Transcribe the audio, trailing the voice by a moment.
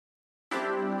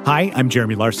Hi, I'm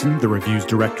Jeremy Larson, the reviews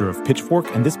director of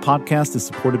Pitchfork, and this podcast is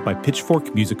supported by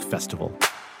Pitchfork Music Festival.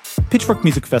 Pitchfork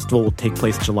Music Festival will take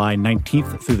place July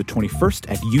 19th through the 21st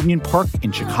at Union Park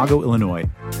in Chicago, Illinois.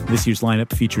 This year's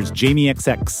lineup features Jamie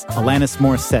XX, Alanis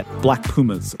Morissette, Black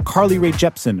Pumas, Carly Rae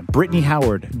Jepsen, Brittany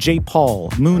Howard, J.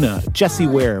 Paul, Muna, Jessie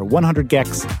Ware, 100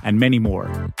 Gex, and many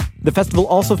more. The festival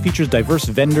also features diverse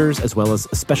vendors as well as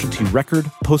specialty record,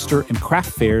 poster, and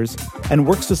craft fairs, and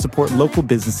works to support local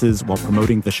businesses while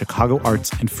promoting the Chicago arts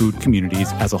and food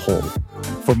communities as a whole.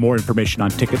 For more information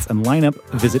on tickets and lineup,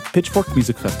 visit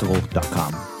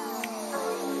pitchforkmusicfestival.com.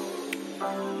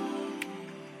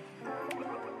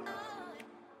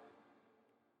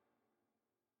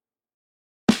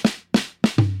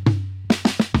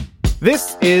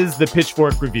 This is the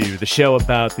Pitchfork Review, the show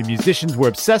about the musicians we're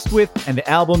obsessed with and the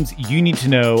albums you need to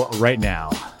know right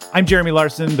now. I'm Jeremy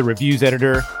Larson, the reviews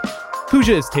editor.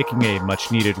 Pooja is taking a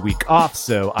much-needed week off,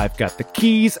 so I've got the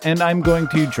keys, and I'm going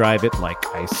to drive it like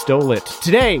I stole it.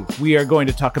 Today, we are going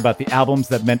to talk about the albums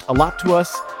that meant a lot to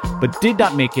us, but did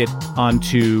not make it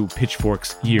onto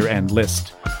Pitchfork's year-end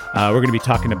list. We're going to be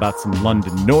talking about some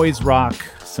London noise rock,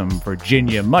 some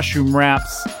Virginia mushroom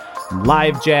raps, some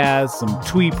live jazz, some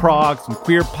twee prog, some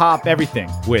queer pop, everything,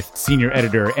 with senior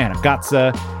editor Anna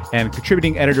Gaca and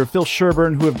contributing editor Phil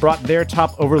Sherburne, who have brought their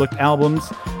top overlooked albums.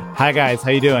 Hi, guys.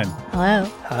 How you doing? Hello.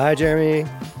 Hi, Jeremy.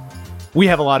 We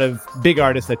have a lot of big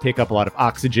artists that take up a lot of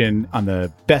oxygen on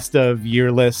the best of year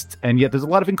list, and yet there's a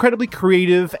lot of incredibly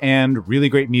creative and really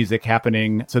great music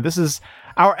happening. So this is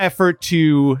our effort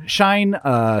to shine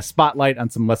a spotlight on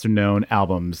some lesser-known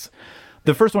albums.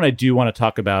 The first one I do want to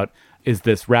talk about is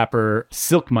this rapper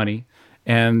Silk Money,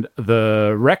 and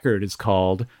the record is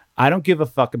called I Don't Give a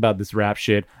Fuck About This Rap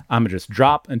Shit, I'ma Just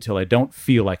Drop Until I Don't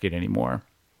Feel Like It Anymore.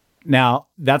 Now,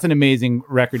 that's an amazing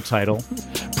record title.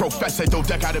 Professor, though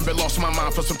deck, I done been lost my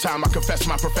mind for some time. I confess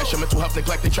my profession, mental health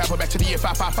neglected. Travel back to the year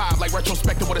 555, like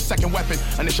retrospective with a second weapon.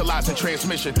 Initializing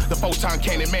transmission. The photon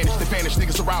cannon managed to vanish.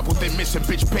 Niggas arrive with their mission.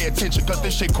 Bitch, pay attention, cause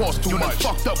this shit costs too much.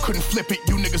 Fucked up, couldn't flip it.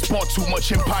 You niggas bought too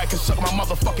much. Empire can suck my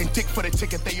motherfucking dick for the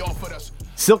ticket they offered us.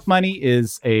 Silk Money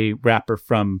is a rapper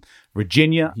from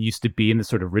Virginia. He used to be in the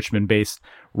sort of Richmond-based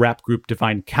rap group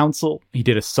Divine Council. He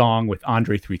did a song with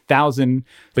Andre 3000,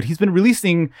 but he's been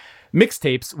releasing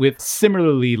mixtapes with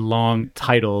similarly long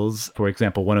titles. For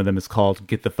example, one of them is called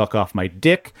Get the Fuck Off My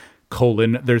Dick,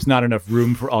 There's Not Enough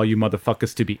Room for All You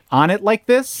Motherfuckers to Be On It Like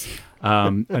This.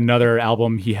 Another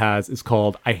album he has is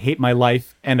called I Hate My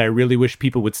Life, and I Really Wish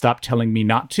People Would Stop Telling Me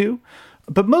Not To.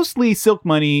 But mostly Silk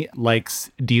Money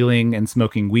likes dealing and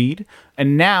smoking weed.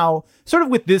 And now, sort of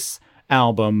with this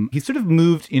album, he sort of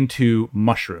moved into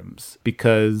mushrooms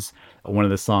because one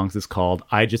of the songs is called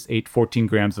I Just Ate 14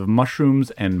 Grams of Mushrooms,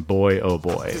 and boy, oh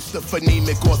boy. It's the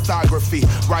phonemic orthography,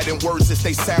 writing words as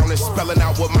they sound and spelling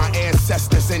out what my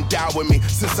ancestors endowed with me.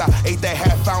 Since I ate that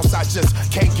half ounce, I just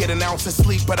can't get an ounce of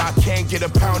sleep, but I can get a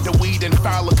pound of weed and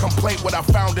file a complaint what I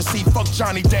found to see. Fuck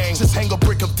Johnny Dang, just hang a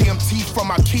brick of DMT from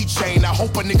my keychain. I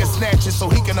hope a nigga snatch it so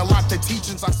he can unlock the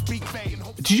teachings I speak vain.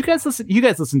 Did you guys listen? You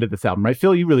guys listened to this album, right?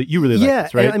 Phil, you really like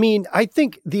this, right? Yeah, I mean, I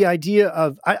think the idea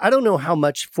of, I don't know how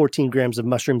much 14 grams of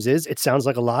mushrooms is. It sounds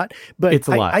like a lot, but it's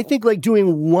a lot. I think like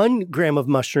doing 1 gram of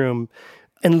mushroom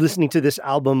and listening to this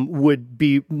album would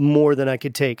be more than I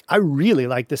could take. I really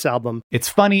like this album. It's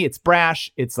funny, it's brash,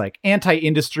 it's like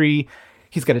anti-industry.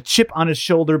 He's got a chip on his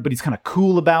shoulder, but he's kind of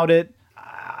cool about it.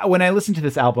 When I listened to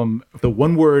this album, the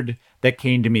one word that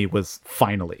came to me was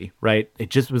finally, right?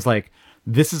 It just was like,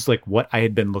 this is like what I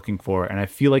had been looking for. And I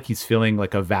feel like he's filling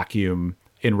like a vacuum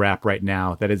in rap right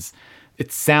now. That is,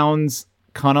 it sounds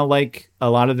kind of like a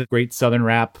lot of the great Southern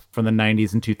rap from the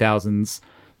 90s and 2000s.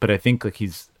 But I think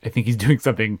he's doing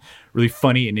something really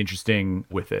funny and interesting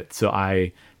with it. So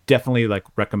I definitely like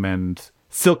recommend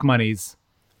Silk Money's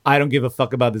I Don't Give a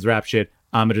Fuck About This Rap Shit,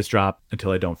 I'ma Just Drop Until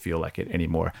I Don't Feel Like It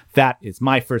Anymore. That is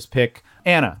my first pick.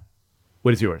 Anna,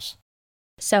 what is yours?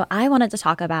 So I wanted to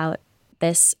talk about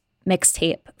this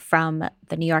mixtape from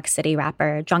the New York City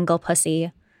rapper Jungle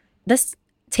Pussy. This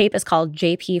tape is called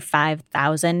JP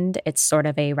 5000. It's sort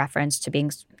of a reference to being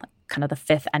kind of the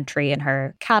 5th entry in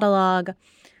her catalog.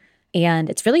 And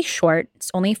it's really short.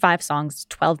 It's only 5 songs,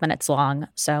 12 minutes long.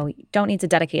 So you don't need to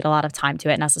dedicate a lot of time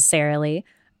to it necessarily.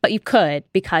 But you could,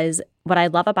 because what I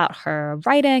love about her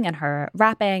writing and her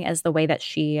rapping is the way that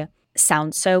she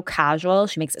sounds so casual.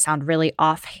 She makes it sound really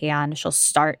offhand. She'll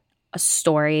start a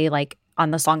story like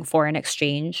on the song Foreign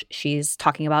Exchange. She's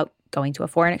talking about going to a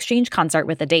foreign exchange concert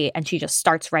with a date, and she just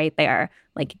starts right there,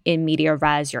 like in media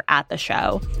res, you're at the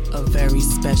show. A very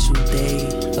special day,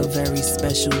 a very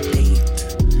special date.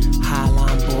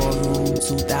 Highline Ballroom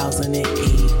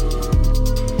 2008.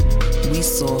 We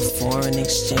saw foreign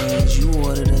exchange. You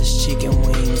ordered us chicken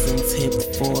wings and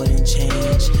tipped for it and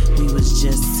change. We was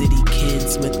just city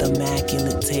kids with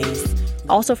immaculate taste.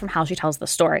 Also, from how she tells the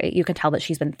story, you can tell that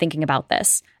she's been thinking about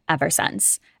this ever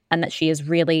since, and that she has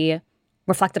really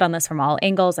reflected on this from all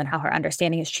angles, and how her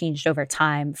understanding has changed over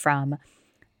time, from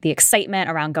the excitement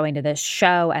around going to this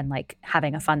show and like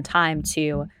having a fun time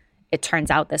to, it turns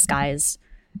out this guy's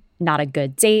not a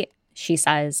good date. She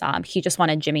says he just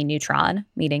wanted Jimmy Neutron,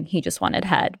 meaning he just wanted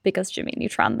head, because Jimmy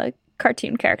Neutron, the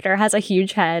cartoon character, has a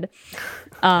huge head.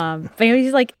 But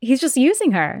he's just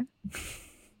using her.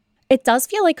 It does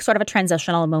feel like sort of a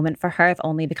transitional moment for her, if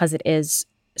only because it is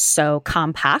so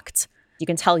compact. You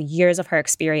can tell years of her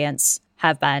experience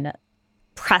have been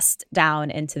pressed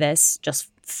down into this just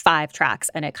 5 tracks,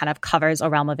 and it kind of covers a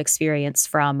realm of experience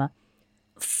from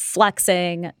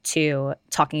flexing to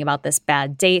talking about this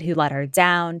bad date who let her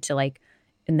down to, like,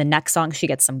 in the next song she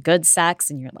gets some good sex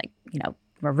and you're like, you know,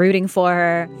 we're rooting for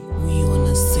her. We on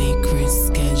a sacred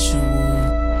schedule.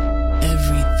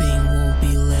 Everything won't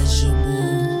be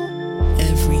legible.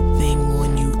 Everything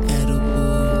on you edible.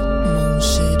 Mon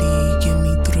chéri, give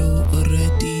me through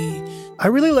already. I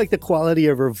really like the quality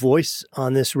of her voice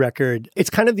on this record.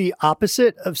 It's kind of the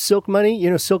opposite of Silk Money.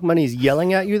 You know, Silk Money is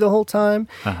yelling at you the whole time.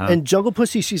 And Jungle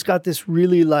Pussy, she's got this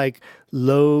really like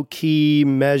low-key,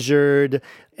 measured,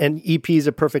 and EP is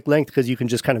a perfect length because you can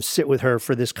just kind of sit with her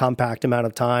for this compact amount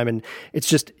of time. And it's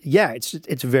just,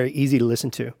 it's very easy to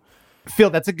listen to. Phil,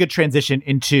 that's a good transition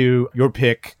into your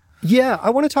pick. Yeah,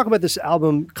 I want to talk about this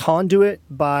album, Conduit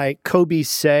by Kobe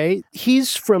Say.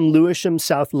 He's from Lewisham,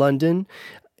 South London.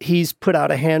 He's put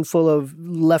out a handful of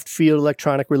left field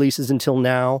electronic releases until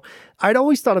now. I'd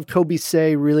always thought of Kobe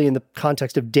Say really in the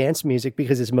context of dance music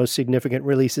because his most significant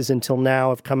releases until now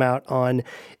have come out on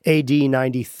AD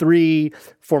 93,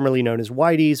 formerly known as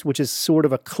Whitey's, which is sort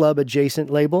of a club adjacent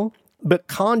label. But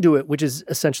Conduit, which is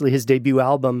essentially his debut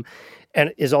album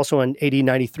and is also on AD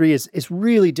 93, is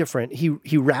really different.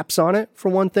 He raps on it, for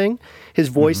one thing. His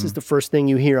voice is the first thing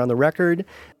you hear on the record.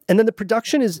 And then the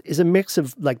production is a mix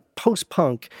of like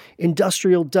post-punk,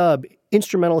 industrial dub,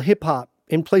 instrumental hip-hop.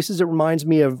 In places, it reminds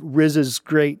me of RZA's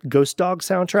great Ghost Dog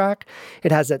soundtrack.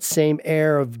 It has that same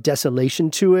air of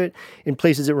desolation to it. In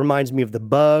places, it reminds me of The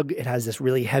Bug. It has this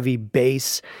really heavy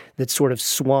bass that sort of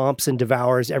swamps and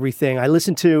devours everything. I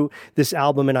listen to this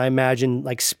album and I imagine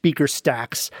like speaker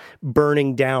stacks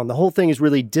burning down. The whole thing is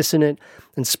really dissonant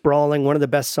and sprawling. One of the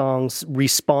best songs,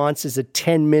 Response, is a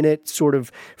 10-minute sort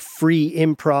of free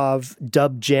improv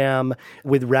dub jam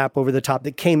with rap over the top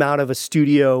that came out of a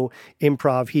studio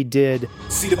improv he did.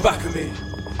 See the back of me,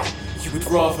 you would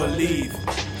rather leave.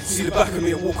 See the back of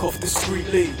me and walk off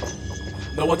discreetly.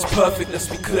 No one's perfect, let's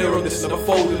be clear on this. Another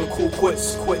fold and a call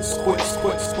quits. Quits.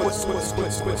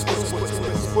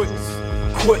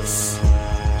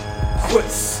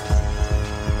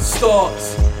 Start.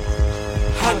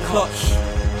 Hand clutch.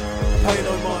 Pay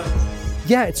no mind.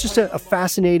 Yeah, it's just a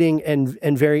fascinating and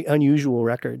very unusual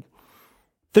record.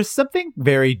 There's something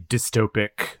very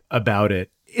dystopic about it.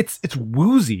 It's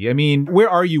woozy. I mean, where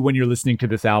are you when you're listening to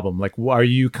this album? Like, are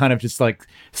you kind of just like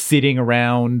sitting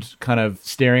around, kind of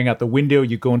staring out the window?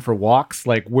 You going for walks?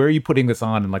 Like, where are you putting this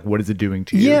on and like, what is it doing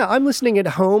to you? Yeah, I'm listening at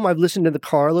home. I've listened to the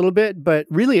car a little bit, but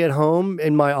really at home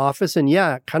in my office. And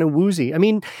yeah, kind of woozy. I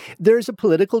mean, there's a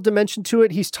political dimension to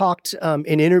it. He's talked in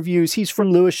interviews. He's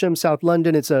from Lewisham, South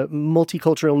London. It's a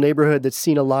multicultural neighborhood that's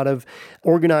seen a lot of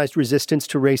organized resistance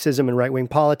to racism and right-wing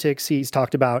politics. He's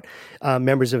talked about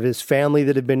members of his family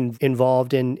that have been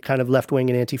involved in kind of left-wing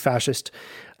and anti-fascist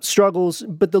struggles,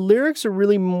 but the lyrics are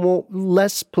really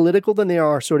less political than they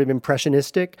are sort of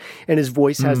impressionistic, and his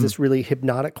voice has this really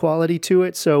hypnotic quality to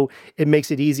it, so it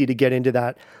makes it easy to get into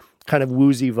that kind of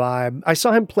woozy vibe. I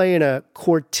saw him play in a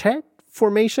quartet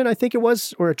formation, I think it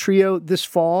was, or a trio this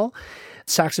fall.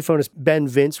 Saxophonist Ben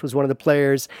Vince was one of the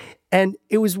players. And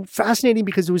it was fascinating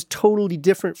because it was totally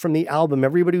different from the album.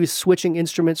 Everybody was switching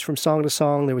instruments from song to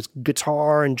song. There was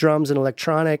guitar and drums and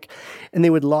electronic. And they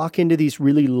would lock into these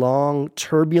really long,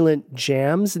 turbulent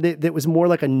jams that was more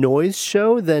like a noise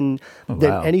show than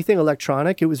anything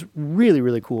electronic. It was really,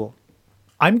 really cool.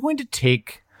 I'm going to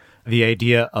take the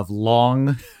idea of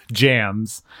long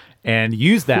jams and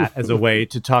use that as a way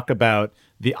to talk about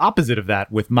the opposite of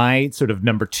that with my sort of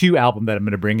number 2 album that I'm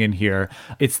going to bring in here.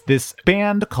 It's this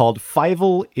band called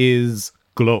Fievel is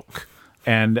Gloak,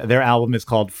 and their album is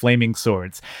called Flaming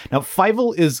Swords. Now,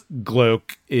 Fievel is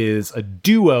Gloak is a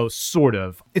duo, sort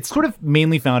of. It's sort of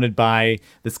mainly founded by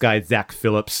this guy, Zach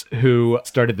Phillips, who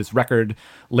started this record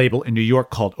label in New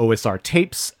York called OSR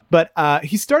Tapes. But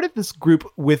he started this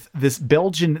group with this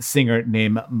Belgian singer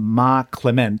named Ma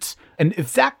Clement. And if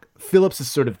Zach Phillips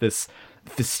is sort of this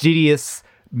fastidious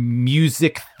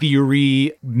music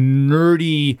theory,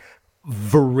 nerdy,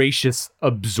 voracious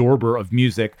absorber of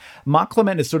music. Ma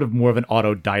Clement is sort of more of an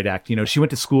autodidact. You know, she went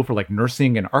to school for like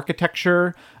nursing and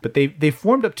architecture, but they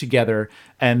formed up together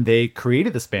and they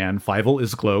created this band, Fievel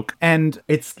is Gloak. And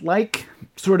it's like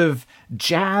sort of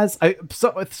jazz.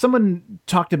 Someone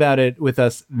talked about it with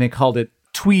us and they called it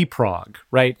twee prog,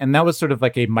 right? And that was sort of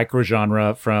like a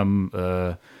microgenre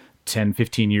from 10,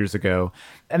 15 years ago.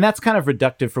 And that's kind of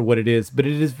reductive for what it is, but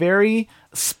it is very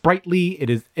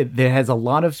sprightly. It has a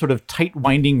lot of sort of tight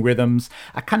winding rhythms.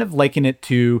 I kind of liken it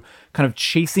to kind of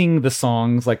chasing the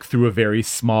songs like through a very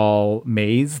small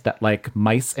maze that like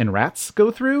mice and rats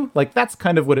go through. Like that's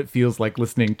kind of what it feels like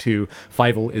listening to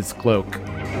Fievel is Gloak.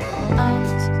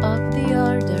 Out of the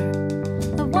order,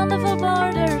 the wonderful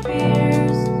border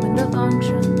appears when the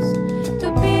functions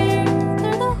to beer,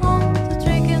 they're the home to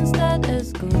drink instead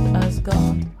as good as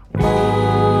God.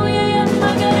 Oh, yeah,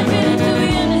 I got a feeling to be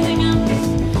anything else,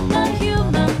 not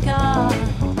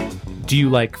humankind. Do you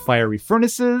like Fiery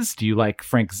Furnaces? Do you like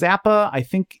Frank Zappa? I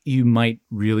think you might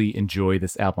really enjoy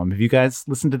this album. Have you guys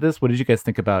listened to this? What did you guys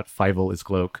think about Fievel is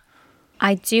Gloak?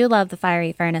 I do love the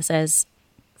Fiery Furnaces.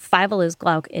 Fievel is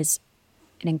Gloak is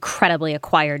an incredibly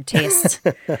acquired taste.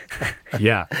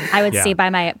 Yeah. I would say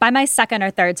by my second or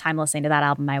third time listening to that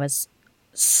album, I was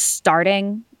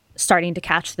starting to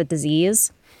catch the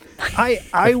disease.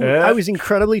 I was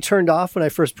incredibly turned off when I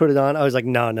first put it on. I was like,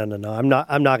 no. I'm not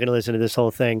going to listen to this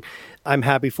whole thing. I'm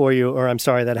happy for you, or I'm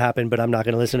sorry that happened, but I'm not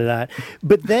going to listen to that.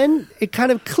 But then it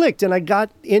kind of clicked, and I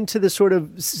got into the sort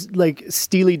of like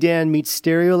Steely Dan meets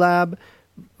Stereolab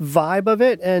vibe of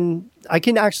it, and I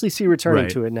can actually see returning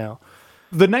to it now.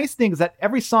 The nice thing is that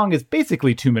every song is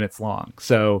basically 2 minutes long.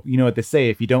 So you know what they say,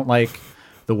 if you don't like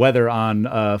the weather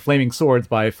on Flaming Swords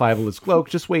by Fievel is Gloak,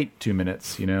 just wait 2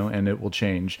 minutes, you know, and it will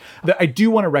change. I do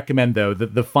want to recommend, though,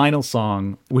 that the final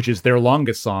song, which is their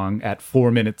longest song at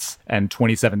 4 minutes and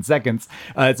 27 seconds,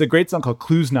 it's a great song called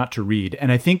Clues Not to Read.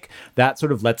 And I think that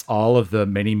sort of lets all of the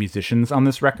many musicians on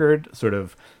this record sort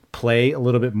of play a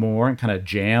little bit more and kind of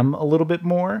jam a little bit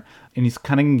more. And you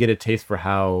kind of can get a taste for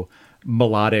how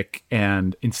melodic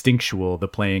and instinctual the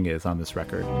playing is on this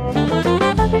record.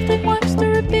 Everything wants to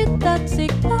repeat that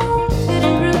signal. It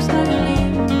improves slowly.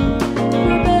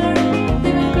 We're better,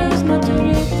 even close not to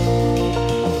read.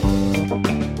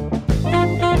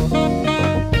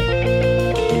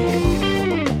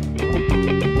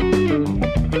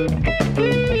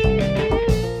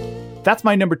 That's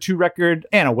my number 2 record.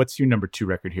 Anna, what's your number 2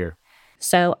 record here?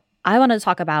 So I wanted to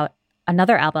talk about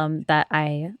another album that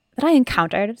I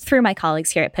encountered through my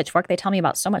colleagues here at Pitchfork. They tell me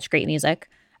about so much great music.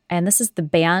 And this is the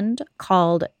band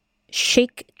called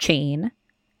Shake Chain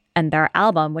and their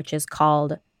album, which is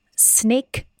called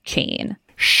Snake Chain.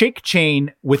 Shake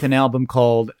Chain with an album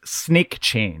called Snake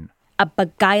Chain. A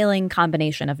beguiling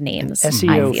combination of names.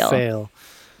 SEO fail.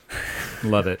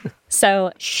 Love it.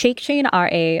 So Shake Chain are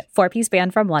a 4-piece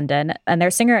band from London, and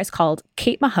their singer is called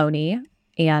Kate Mahoney.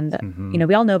 And, you know,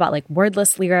 we all know about like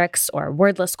wordless lyrics or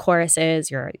wordless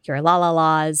choruses, your la la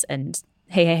la's and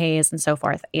hey hey hey's and so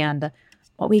forth. And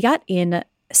what we got in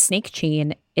Snake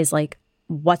Chain is like,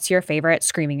 what's your favorite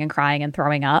screaming and crying and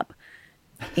throwing up?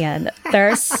 And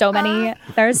there's so many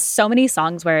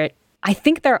songs where I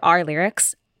think there are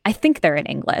lyrics. I think they're in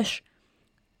English.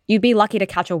 You'd be lucky to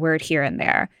catch a word here and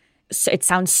there. So it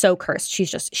sounds so cursed.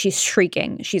 She's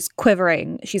shrieking. She's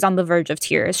quivering. She's on the verge of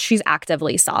tears. She's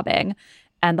actively sobbing.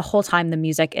 And the whole time the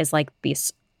music is like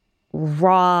these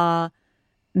raw,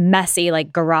 messy,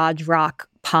 like garage rock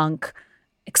punk,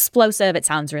 explosive. It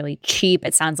sounds really cheap.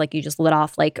 It sounds like you just lit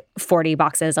off like 40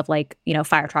 boxes of like, you know,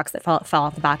 fire trucks that fell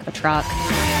off the back of a truck.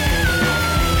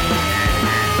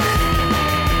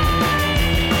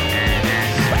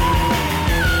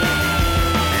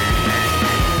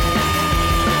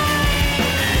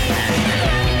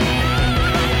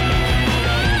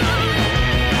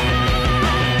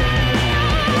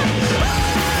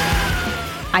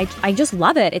 I just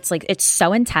love it. It's like, it's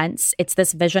so intense. It's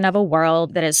this vision of a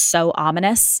world that is so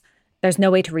ominous. There's no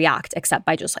way to react except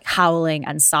by just like howling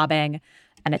and sobbing.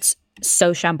 And it's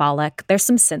so shambolic. There's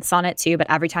some synths on it too, but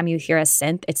every time you hear a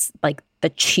synth, it's like the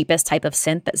cheapest type of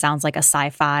synth that sounds like a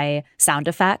sci-fi sound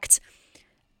effect.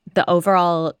 The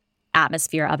overall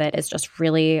atmosphere of it is just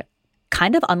really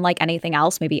kind of unlike anything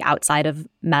else, maybe outside of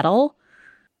metal.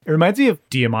 It reminds me of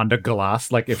Diamanda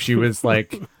Galas, like if she was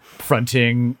like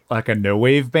fronting like a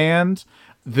no-wave band.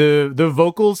 The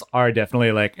vocals are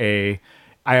definitely like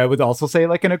I would also say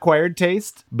like an acquired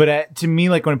taste. But to me,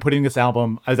 like when putting this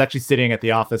album, I was actually sitting at the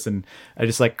office and I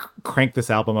just like cranked this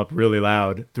album up really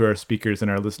loud through our speakers in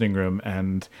our listening room.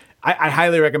 And I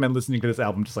highly recommend listening to this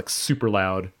album just like super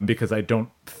loud, because I don't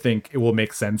think it will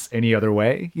make sense any other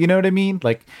way. You know what I mean?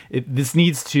 Like this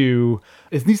needs to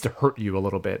hurt you a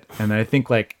little bit. And I think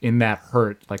like in that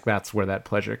hurt, like that's where that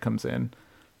pleasure comes in.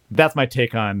 That's my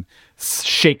take on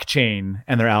Shake Chain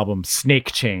and their album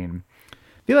Snake Chain.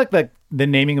 I feel like the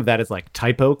naming of that is like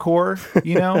typo core,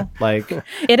 you know? Like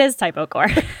It is typo core.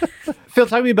 Phil,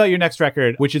 talk to me about your next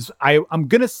record, which is I'm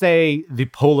gonna say the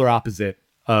polar opposite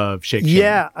of Shake Chain.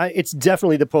 Yeah, it's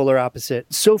definitely the polar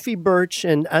opposite. Sophie Birch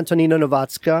and Antonina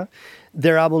Novotska,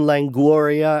 their album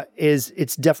Languoria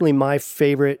it's definitely my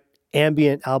favorite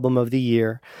ambient album of the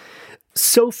year.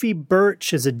 Sophie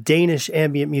Birch is a Danish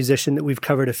ambient musician that we've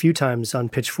covered a few times on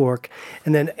Pitchfork.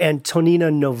 And then Antonina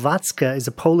Novotska is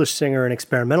a Polish singer and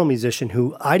experimental musician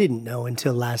who I didn't know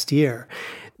until last year.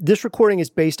 This recording is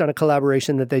based on a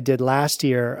collaboration that they did last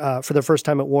year for the first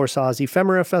time at Warsaw's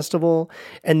Ephemera Festival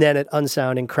and then at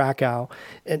Unsound in Krakow.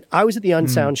 And I was at the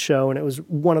Unsound show, and it was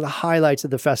one of the highlights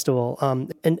of the festival.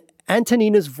 And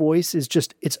Antonina's voice is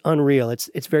just, it's unreal.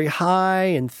 It's very high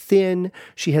and thin.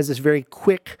 She has this very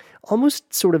quick,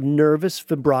 almost sort of nervous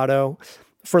vibrato.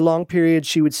 For long periods,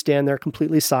 she would stand there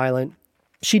completely silent.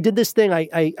 She did this thing,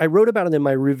 I wrote about it in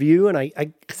my review, and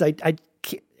because I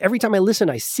every time I listen,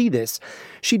 I see this.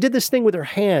 She did this thing with her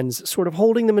hands, sort of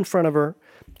holding them in front of her,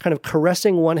 kind of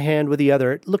caressing one hand with the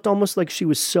other. It looked almost like she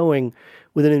was sewing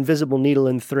with an invisible needle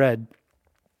and thread.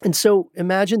 And so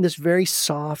imagine this very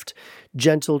soft,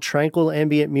 gentle, tranquil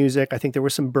ambient music. I think there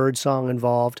was some birdsong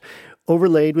involved,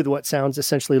 overlaid with what sounds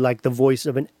essentially like the voice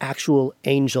of an actual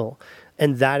angel.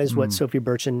 And that is what Sophie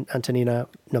Birch and Antonina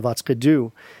Novotska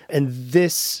do. And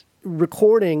this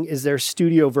recording is their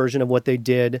studio version of what they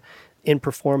did in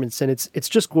performance, and it's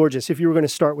just gorgeous. If you were going to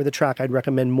start with a track, I'd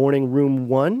recommend Morning Room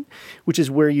 1, which is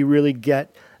where you really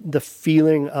get the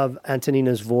feeling of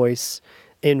Antonina's voice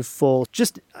in full.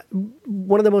 Just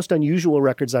one of the most unusual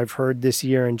records I've heard this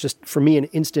year, and just, for me, an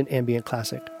instant ambient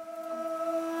classic.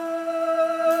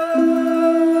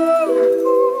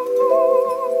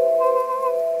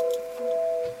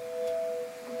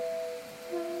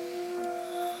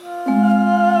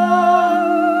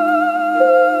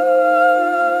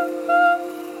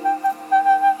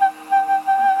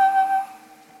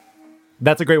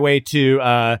 That's a great way to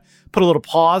put a little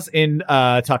pause in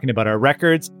talking about our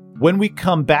records. When we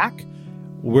come back,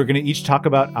 we're going to each talk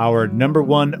about our number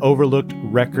one overlooked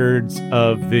records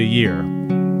of the year.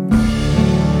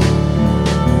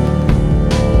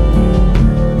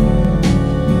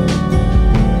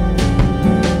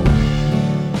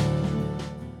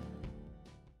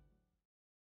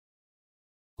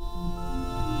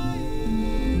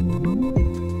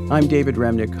 I'm David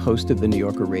Remnick, host of the New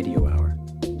Yorker Radio Hour.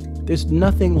 There's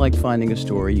nothing like finding a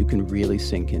story you can really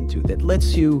sink into that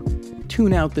lets you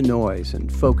tune out the noise and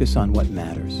focus on what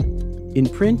matters. In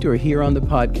print or here on the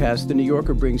podcast, The New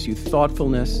Yorker brings you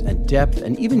thoughtfulness and depth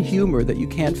and even humor that you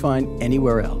can't find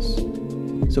anywhere else.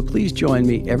 So please join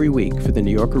me every week for the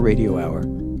New Yorker Radio Hour,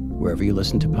 wherever you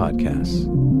listen to podcasts.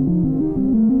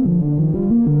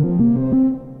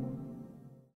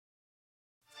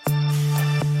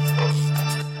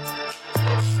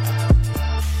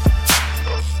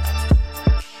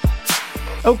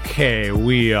 Okay,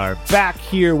 we are back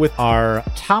here with our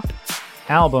top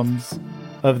albums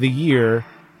of the year,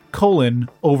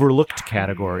 overlooked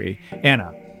category. Anna,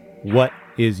 what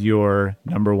is your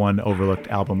number one overlooked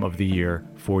album of the year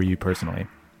for you personally?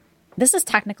 This is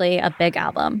technically a big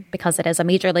album because it is a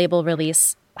major label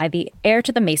release by the heir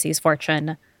to the Macy's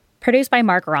fortune, produced by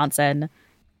Mark Ronson.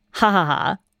 Ha ha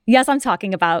ha. Yes, I'm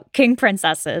talking about King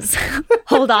Princesses.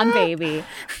 Hold on, baby.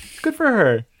 Good for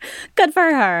her. Good for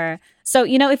her. So,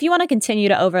 you know, if you want to continue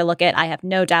to overlook it, I have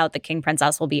no doubt that King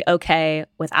Princess will be okay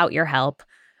without your help.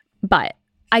 But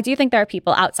I do think there are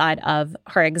people outside of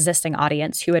her existing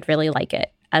audience who would really like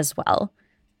it as well.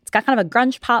 It's got kind of a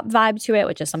grunge pop vibe to it,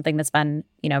 which is something that's been,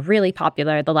 you know, really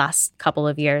popular the last couple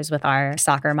of years with our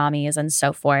soccer mommies and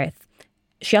so forth.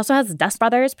 She also has Dust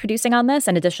Brothers producing on this,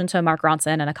 in addition to Mark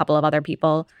Ronson and a couple of other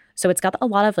people. So it's got a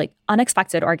lot of like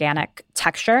unexpected organic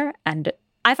texture. And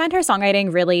I find her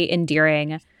songwriting really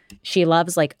endearing. She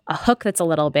loves like a hook that's a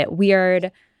little bit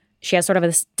weird. She has sort of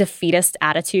this defeatist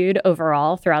attitude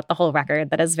overall throughout the whole record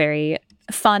that is very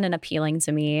fun and appealing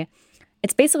to me.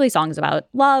 It's basically songs about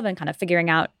love and kind of figuring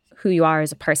out who you are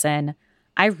as a person.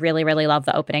 I really, really love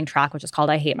the opening track, which is called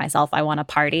I Hate Myself, I Wanna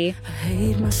Party. I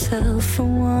hate myself, I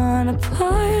wanna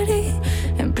party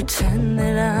and pretend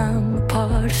that I'm a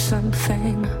part of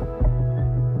something.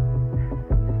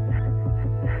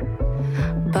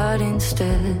 But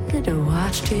instead I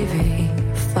watch TV,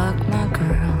 fuck my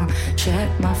girl,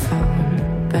 check my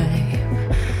phone,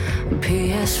 babe.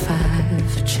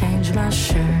 PS5, change my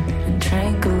shirt and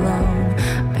drink alone,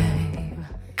 babe.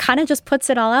 Kind of just puts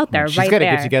it all out there, She's right got to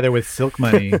there. get together with Silk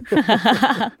Money.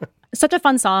 Such a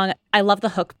fun song. I love the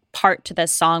hook part to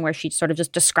this song where she sort of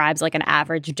just describes like an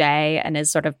average day and is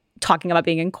sort of talking about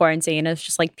being in quarantine. It's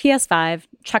just like PS5,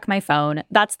 check my phone.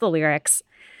 That's the lyrics.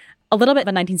 A little bit of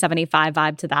a 1975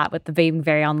 vibe to that with the being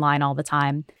very online all the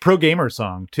time. Pro gamer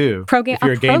song too. A pro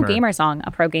gamer song.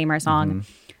 Mm-hmm.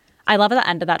 I love at the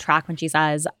end of that track when she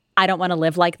says, I don't want to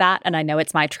live like that and I know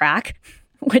it's my track.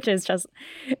 Which is just,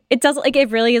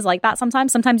 it really is like that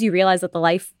sometimes. Sometimes you realize that the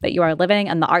life that you are living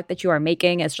and the art that you are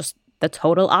making is just the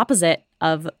total opposite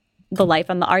of the life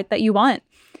and the art that you want.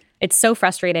 It's so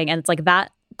frustrating. And it's like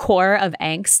that core of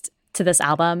angst to this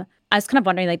album. I was kind of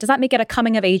wondering, like, does that make it a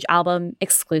coming of age album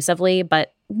exclusively?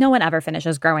 But no one ever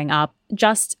finishes growing up.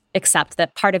 Just accept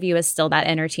that part of you is still that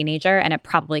inner teenager, and it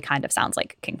probably kind of sounds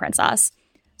like King Princess.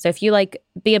 So if you like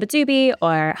Bia Badoobie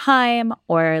or Haim,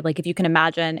 or like if you can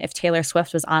imagine if Taylor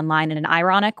Swift was online in an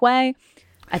ironic way,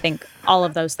 I think all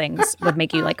of those things would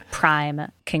make you like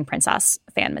prime King Princess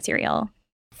fan material.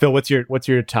 Phil, what's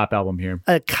your top album here?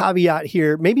 A caveat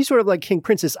here, maybe sort of like King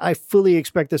Princess. I fully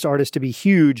expect this artist to be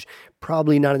huge,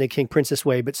 probably not in a King Princess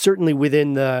way, but certainly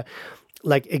within the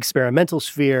like experimental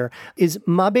sphere, is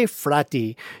Mabe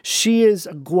Frati. She is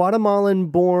a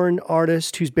Guatemalan-born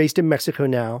artist who's based in Mexico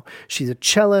now. She's a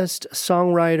cellist, a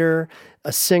songwriter,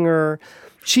 a singer.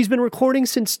 She's been recording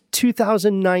since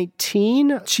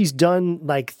 2019. She's done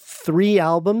like 3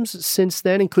 albums since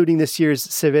then, including this year's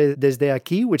Se Ve Desde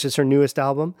Aquí, which is her newest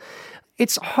album.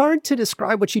 It's hard to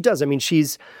describe what she does. I mean,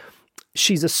 she's a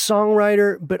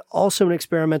songwriter, but also an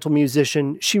experimental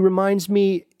musician. She reminds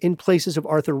me in places of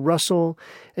Arthur Russell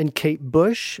and Kate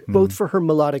Bush, both for her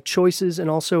melodic choices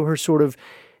and also her sort of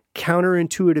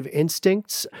counterintuitive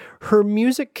instincts. Her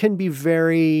music can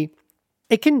be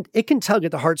it can tug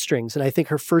at the heartstrings, and I think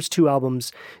her first 2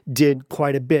 albums did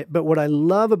quite a bit. But what I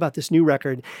love about this new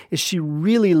record is she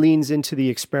really leans into the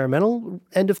experimental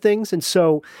end of things, and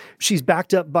so she's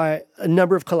backed up by a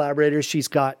number of collaborators. She's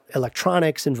got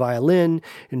electronics and violin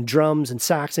and drums and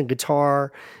sax and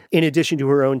guitar, in addition to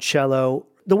her own cello.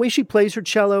 The way she plays her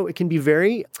cello, it can be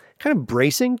very kind of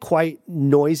bracing, quite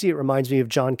noisy. It reminds me of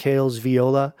John Cale's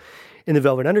viola in the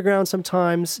Velvet Underground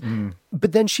sometimes.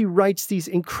 But then she writes these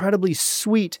incredibly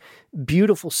sweet,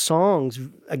 beautiful songs,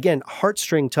 again,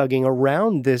 heartstring tugging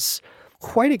around this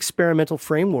quite experimental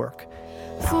framework.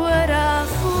 Fuera,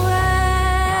 fuera,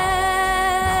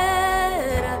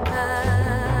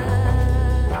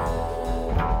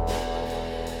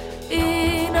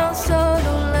 y no solo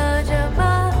la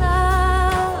llamada,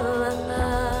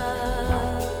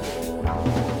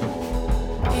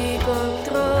 y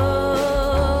control.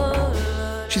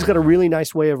 She's got a really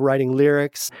nice way of writing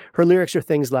lyrics. Her lyrics are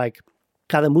things like,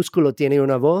 cada músculo tiene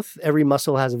una voz, every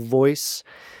muscle has a voice.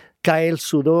 Cae el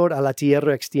sudor a la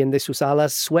tierra, extiende sus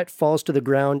alas. Sweat falls to the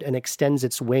ground and extends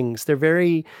its wings. They're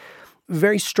very,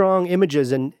 very strong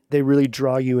images, and they really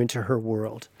draw you into her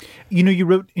world. You know, you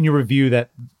wrote in your review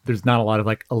that there's not a lot of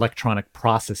like electronic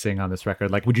processing on this record.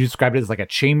 Like, would you describe it as like a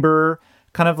chamber,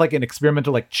 kind of like an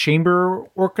experimental, like chamber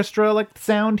orchestra, like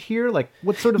sound here? Like,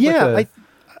 what sort of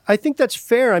I think that's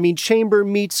fair. I mean, chamber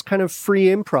meets kind of free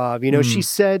improv. You know, she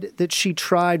said that she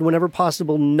tried whenever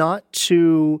possible not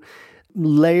to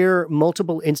layer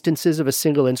multiple instances of a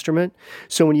single instrument.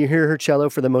 So when you hear her cello,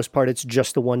 for the most part, it's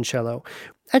just the one cello.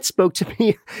 That spoke to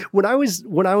me when I was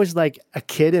like a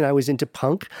kid and I was into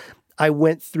punk. I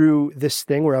went through this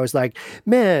thing where I was like,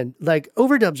 man, like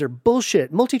overdubs are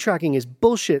bullshit. Multi-tracking is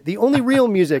bullshit. The only real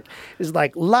music is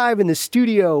like live in the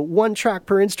studio, 1 track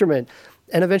per instrument.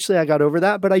 And eventually I got over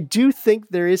that. But I do think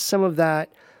there is some of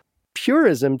that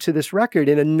purism to this record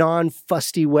in a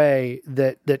non-fusty way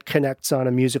that connects on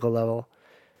a musical level.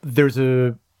 There's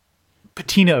a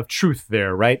patina of truth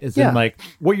there, right? As in, like,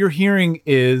 what you're hearing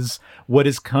is what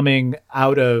is coming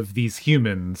out of these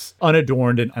humans,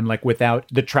 unadorned and like without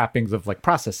the trappings of like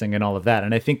processing and all of that.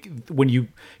 And I think when you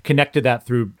connect to that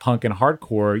through punk and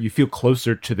hardcore, you feel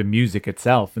closer to the music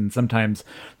itself. And sometimes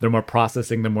the more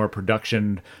processing, the more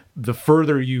production, the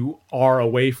further you are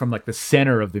away from like the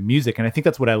center of the music. And I think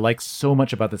that's what I like so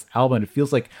much about this album. It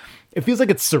feels like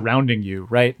it's surrounding you,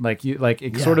 right? Like you, like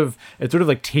it sort of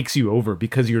like takes you over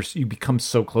because you become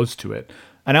so close to it.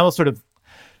 And I will sort of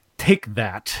take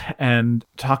that and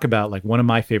talk about like one of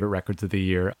my favorite records of the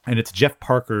year. And it's Jeff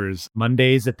Parker's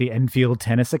Mondays at the Enfield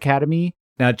Tennis Academy.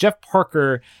 Now, Jeff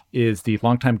Parker is the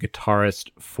longtime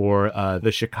guitarist for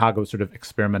the Chicago sort of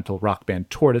experimental rock band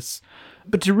Tortoise.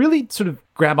 But to really sort of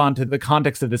grab onto the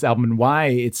context of this album and why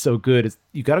it's so good, is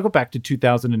you got to go back to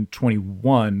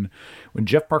 2021 when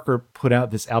Jeff Parker put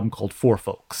out this album called For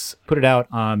Folks. Put it out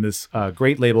on this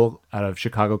great label out of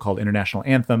Chicago called International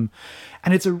Anthem.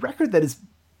 And it's a record that is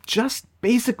just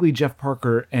basically Jeff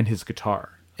Parker and his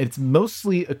guitar. It's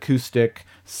mostly acoustic,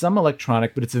 some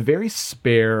electronic, but it's a very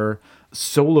spare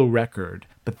solo record.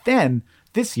 But then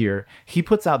this year, he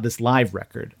puts out this live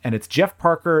record, and it's Jeff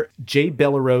Parker, Jay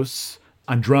Bellerose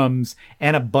on drums,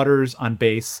 Anna Butters on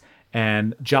bass,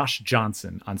 and Josh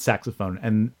Johnson on saxophone.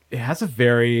 And it has a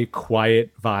very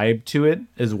quiet vibe to it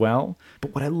as well.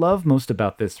 But what I love most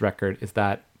about this record is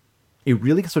that it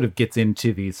really sort of gets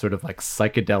into these sort of like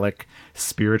psychedelic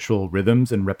spiritual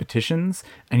rhythms and repetitions,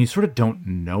 and you sort of don't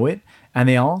know it. And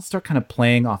they all start kind of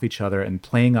playing off each other.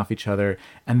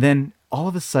 And then all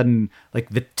of a sudden,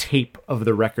 like the tape of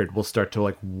the record will start to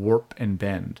like warp and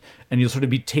bend. And you'll sort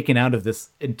of be taken out of this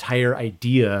entire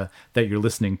idea that you're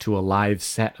listening to a live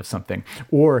set of something.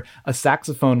 Or a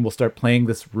saxophone will start playing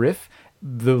this riff.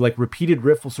 The like repeated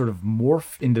riff will sort of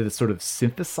morph into this sort of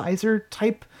synthesizer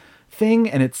type thing,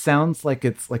 and it sounds like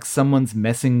it's like someone's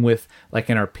messing with like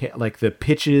like the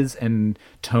pitches and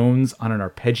tones on an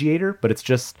arpeggiator, but it's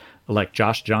just like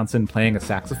Josh Johnson playing a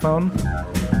saxophone.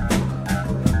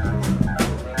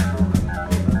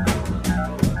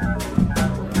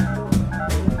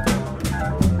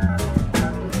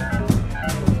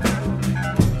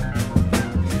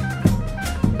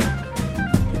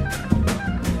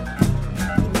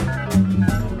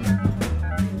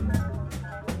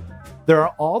 There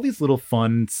are all these little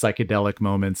fun psychedelic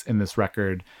moments in this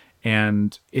record,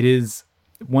 and it is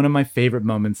one of my favorite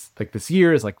moments like this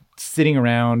year is like sitting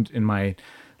around in my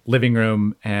living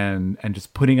room and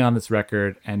just putting on this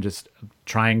record and just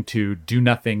trying to do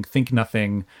nothing, think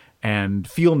nothing, and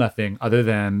feel nothing other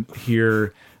than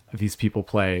hear these people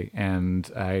play. And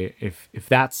if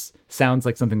that sounds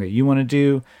like something that you want to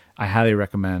do, I highly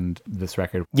recommend this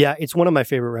record. Yeah, it's one of my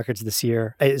favorite records this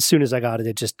year. As soon as I got it,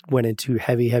 it just went into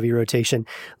heavy rotation.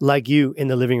 Like you in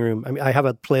the living room. I mean, I have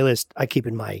a playlist I keep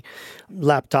in my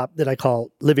laptop that I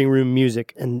call Living Room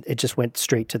Music, and it just went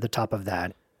straight to the top of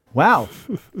that. Wow.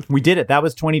 We did it. That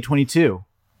was 2022.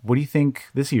 What do you think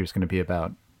this year's going to be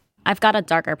about? I've got a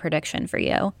darker prediction for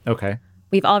you. Okay.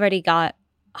 We've already got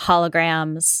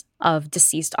holograms of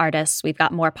deceased artists. We've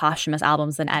got more posthumous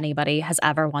albums than anybody has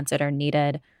ever wanted or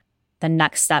needed. The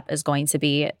next step is going to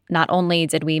be, not only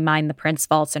did we mine the Prince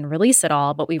vaults and release it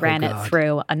all, but we ran it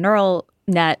through a neural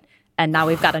net, and now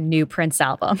we've got a new Prince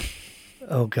album.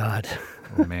 Oh, God.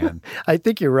 Oh, man. I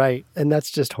think you're right, and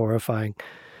that's just horrifying.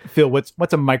 Phil,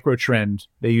 what's a micro trend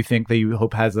that you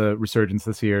hope has a resurgence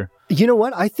this year? You know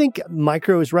what? I think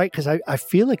micro is right because I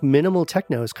feel like minimal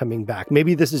techno is coming back.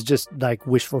 Maybe this is just like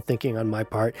wishful thinking on my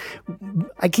part.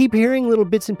 I keep hearing little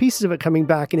bits and pieces of it coming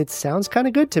back, and it sounds kind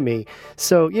of good to me.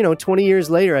 So, 20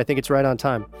 years later, I think it's right on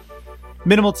time.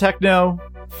 Minimal techno,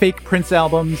 fake Prince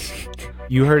albums.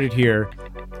 You heard it here.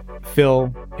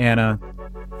 Phil, Anna,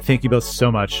 thank you both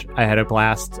so much. I had a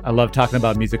blast. I love talking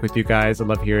about music with you guys. I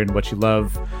love hearing what you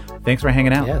love. Thanks for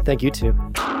hanging out. Yeah, thank you too.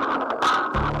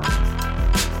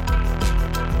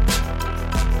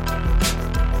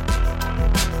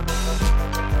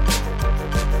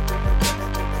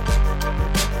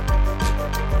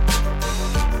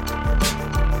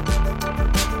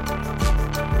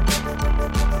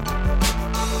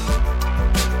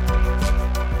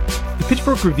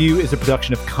 Pitchfork Review is a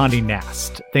production of Condé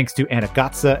Nast. Thanks to Anna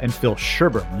Gatza and Phil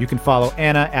Sherburne. You can follow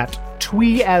Anna at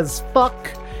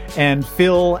tweeasfuck and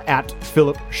Phil at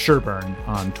Philip Sherburne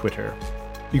on Twitter.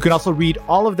 You can also read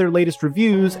all of their latest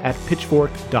reviews at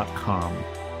pitchfork.com.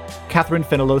 Catherine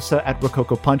Fenolosa at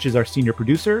Rococo Punch is our senior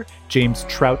producer. James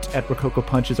Trout at Rococo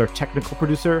Punch is our technical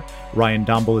producer. Ryan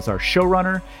Domble is our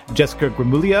showrunner. Jessica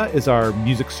Gramuglia is our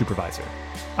music supervisor.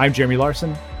 I'm Jeremy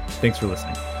Larson. Thanks for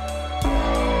listening.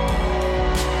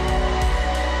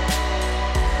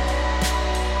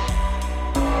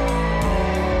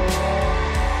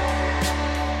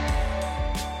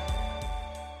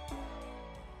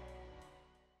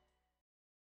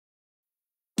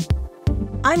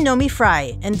 I'm Nomi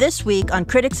Fry, and this week on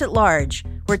Critics at Large,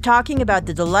 we're talking about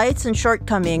the delights and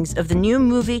shortcomings of the new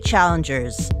movie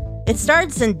Challengers. It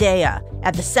stars Zendaya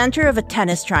at the center of a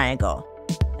tennis triangle,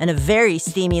 and a very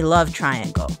steamy love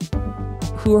triangle.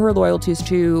 Who are her loyalties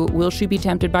to? Will she be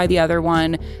tempted by the other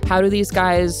one? How do these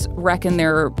guys reckon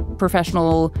their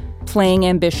professional playing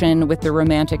ambition with their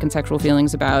romantic and sexual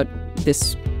feelings about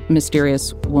this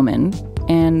mysterious woman?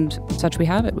 And such we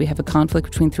have it. We have a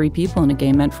conflict between three people in a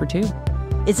game meant for two.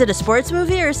 Is it a sports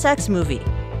movie or a sex movie?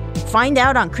 Find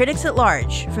out on Critics at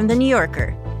Large from The New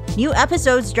Yorker. New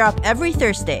episodes drop every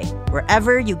Thursday,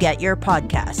 wherever you get your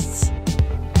podcasts.